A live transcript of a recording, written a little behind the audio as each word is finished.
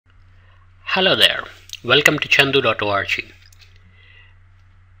Hello there, welcome to chandu.org.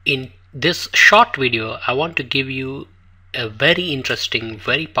 In this short video, I want to give you a very interesting,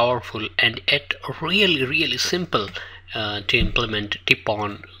 very powerful, and yet really simple to implement tip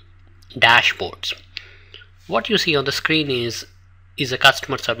on dashboards. What you see on the screen is a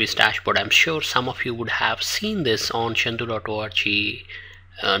customer service dashboard. I'm sure some of you would have seen this on chandu.org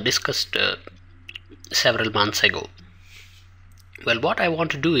discussed several months ago. Well, what I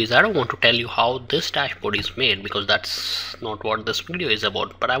want to do is I don't want to tell you how this dashboard is made, because that's not what this video is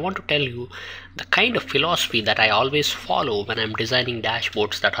about, but I want to tell you the kind of philosophy that I always follow when I'm designing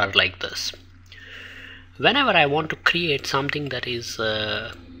dashboards that are like this. Whenever I want to create something that is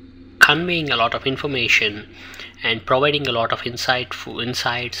conveying a lot of information and providing a lot of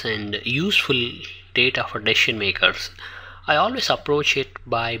insights and useful data for decision makers, I always approach it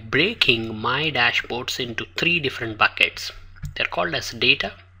by breaking my dashboards into three different buckets. They're called as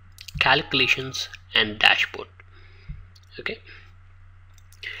data, calculations, and dashboard. Okay.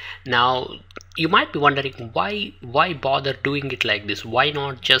 Now you might be wondering why bother doing it like this? Why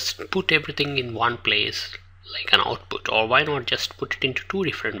not just put everything in one place like an output, or why not just put it into two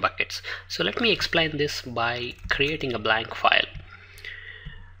different buckets? So let me explain this by creating a blank file.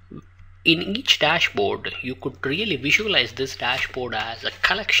 In each dashboard, you could really visualize this dashboard as a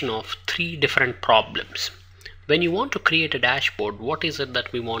collection of three different problems. When you want to create a dashboard, what is it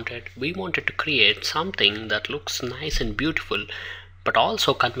that we wanted? We wanted to create something that looks nice and beautiful, but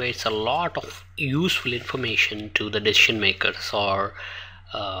also conveys a lot of useful information to the decision makers or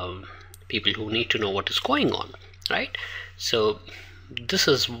people who need to know what is going on, right? So this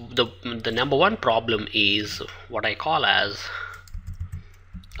is the number one problem, is what I call as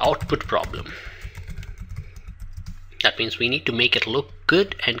output problem. That means we need to make it look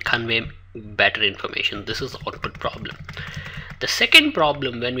good and convey better information. This is the output problem. The second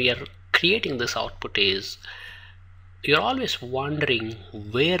problem when we are creating this output is you're always wondering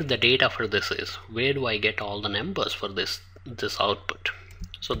where the data for this is. Where do I get all the numbers for this output?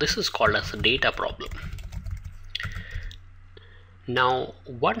 So this is called as a data problem. Now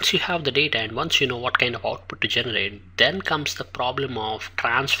once you have the data and once you know what kind of output to generate, then comes the problem of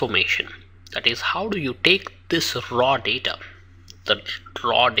transformation. That is, how do you take this raw data, the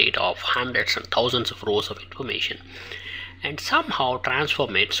raw data of hundreds and thousands of rows of information, and somehow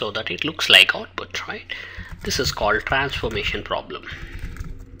transform it so that it looks like output, right? This is called transformation problem.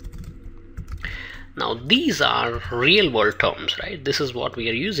 Now these are real world terms, right? This is what we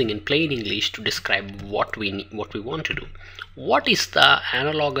are using in plain English to describe what we want to do. What is the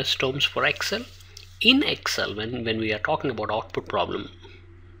analogous terms for Excel? In Excel, when we are talking about output problem,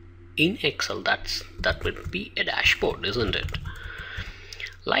 in Excel that would be a dashboard, isn't it?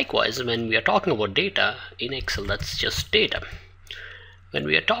 Likewise, when we are talking about data in Excel, that's just data. When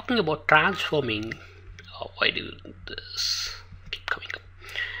we are talking about transforming, why do this keep coming up?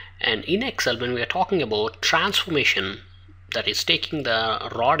 And in Excel, when we are talking about transformation, that is taking the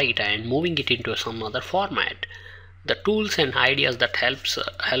raw data and moving it into some other format, the tools and ideas that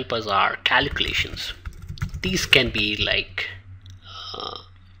help us are calculations. These can be like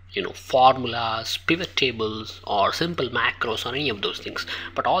formulas, pivot tables, or simple macros, or any of those things,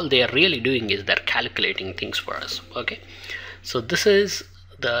 but all they are really doing is they're calculating things for us. Okay, so this is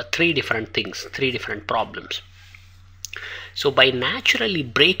the three different things, three different problems. So by naturally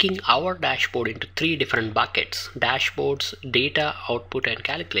breaking our dashboard into three different buckets, dashboards, data, output, and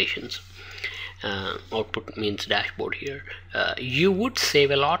calculations, output means dashboard here, you would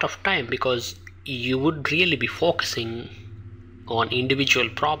save a lot of time, because you would really be focusing on individual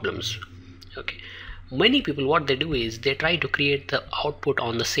problems. Okay, many people, what they do is they try to create the output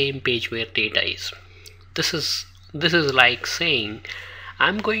on the same page where data is. This is like saying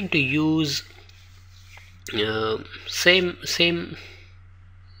I'm going to use same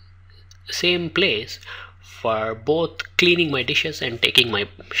place for both cleaning my dishes and taking my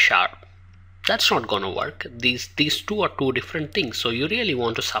shower. That's not gonna work. These two are two different things, so you really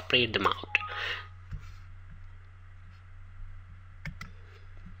want to separate them out.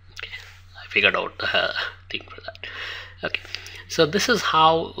 Figured out the thing for that. Okay, so this is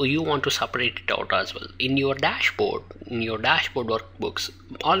how you want to separate it out as well. In your dashboard workbooks,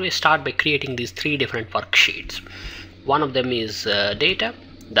 always start by creating these three different worksheets. One of them is data,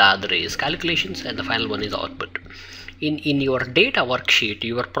 the other is calculations, and the final one is output. In your data worksheet,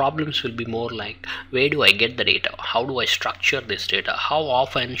 your problems will be more like, where do I get the data? How do I structure this data? How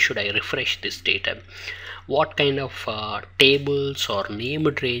often should I refresh this data? What kind of tables or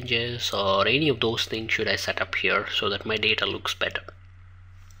named ranges or any of those things should I set up here so that my data looks better?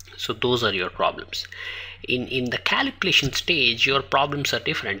 So those are your problems. In the calculation stage, your problems are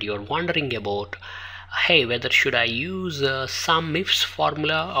different. You're wondering about, hey, whether should I use some ifs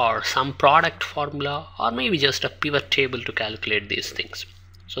formula or some product formula, or maybe just a pivot table to calculate these things.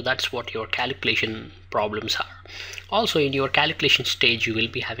 So that's what your calculation problems are. Also, in your calculation stage, you will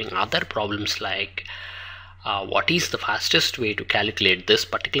be having other problems like what is the fastest way to calculate this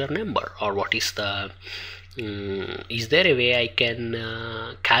particular number, or what is the is there a way I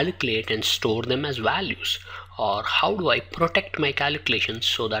can calculate and store them as values, or how do I protect my calculations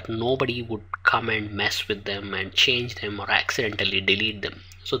so that nobody would come and mess with them and change them or accidentally delete them.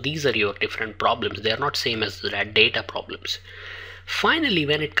 So these are your different problems. They are not same as the data problems. Finally,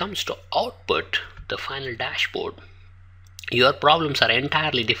 when it comes to output, the final dashboard, your problems are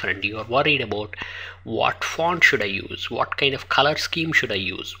entirely different. You are worried about what font should I use, what kind of color scheme should I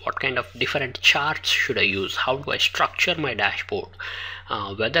use, what kind of different charts should I use, how do I structure my dashboard,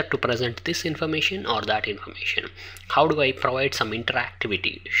 whether to present this information or that information, how do I provide some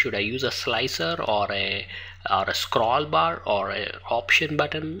interactivity, should I use a slicer or a scroll bar or an option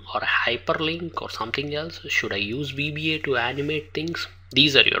button or a hyperlink or something else, should I use VBA to animate things.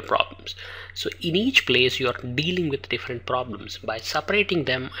 These are your problems. So in each place you are dealing with different problems. By separating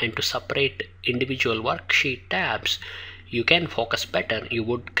them into separate individual worksheet tabs, you can focus better. You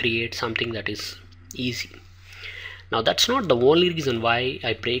would create something that is easy. Now that's not the only reason why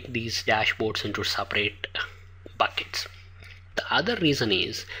I break these dashboards into separate buckets. The other reason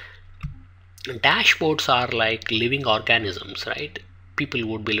is dashboards are like living organisms, right? People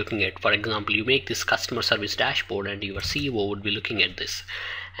would be looking at, for example, you make this customer service dashboard and your CEO would be looking at this,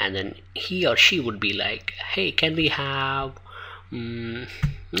 and then he or she would be like, hey, can we have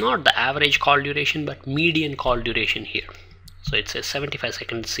not the average call duration but median call duration here? So it says 75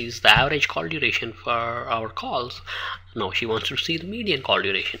 seconds is the average call duration for our calls. Now she wants to see the median call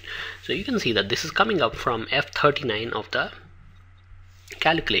duration. So you can see that this is coming up from F39 of the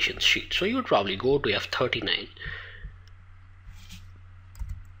calculation sheet. So you would probably go to F39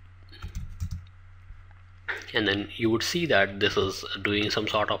 and then you would see that this is doing some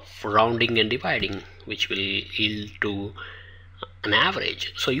sort of rounding and dividing, which will yield to an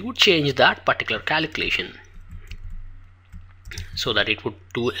average. So you would change that particular calculation so that it would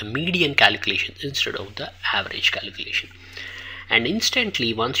do a median calculation instead of the average calculation, and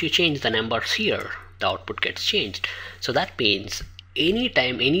instantly once you change the numbers here, the output gets changed. So that means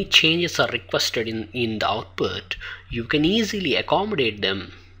anytime any changes are requested in the output, you can easily accommodate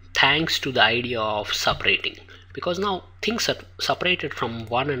them thanks to the idea of separating. Because now things are separated from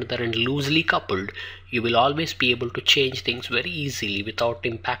one another and loosely coupled, you will always be able to change things very easily without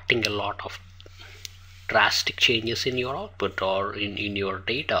impacting a lot of drastic changes in your output or in your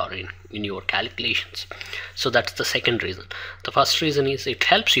data or in your calculations. So that's the second reason. The first reason is it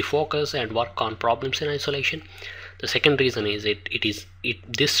helps you focus and work on problems in isolation. The second reason is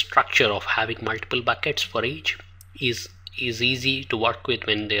this structure of having multiple buckets for each is easy to work with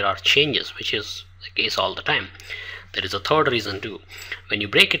when there are changes, which is the case all the time. There is a third reason too. When you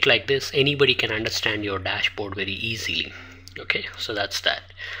break it like this, anybody can understand your dashboard very easily. Okay, so that's that.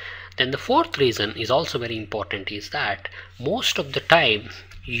 Then the fourth reason is also very important, is that most of the time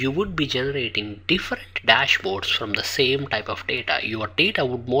you would be generating different dashboards from the same type of data. Your data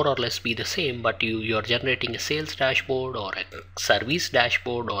would more or less be the same, but you're generating a sales dashboard or a service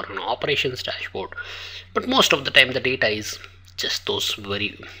dashboard or an operations dashboard. But most of the time the data is just those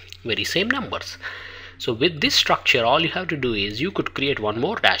very same numbers. So with this structure, all you have to do is you could create one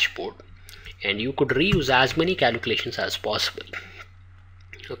more dashboard and you could reuse as many calculations as possible.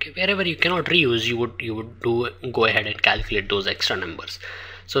 Okay, wherever you cannot reuse, you would go ahead and calculate those extra numbers.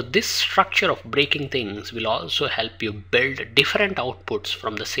 So this structure of breaking things will also help you build different outputs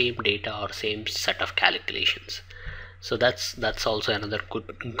from the same data or same set of calculations. So that's also another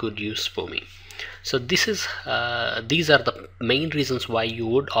good use for me. So these are the main reasons why you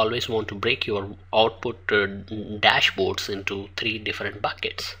would always want to break your output dashboards into 3 different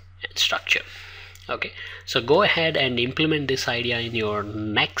buckets and structure. Okay, so go ahead and implement this idea in your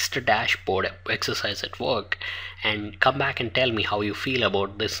next dashboard exercise at work and come back and tell me how you feel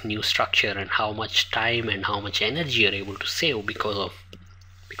about this new structure and how much time and how much energy you're able to save because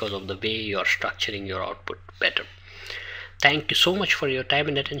of the way you're structuring your output better. Thank you so much for your time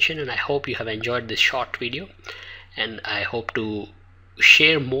and attention, and I hope you have enjoyed this short video, and I hope to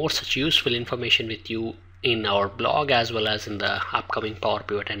share more such useful information with you in our blog as well as in the upcoming Power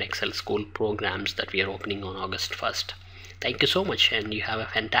Pivot and Excel School programs that we are opening on August 1st. Thank you so much, and you have a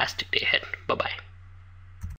fantastic day ahead. Bye-bye.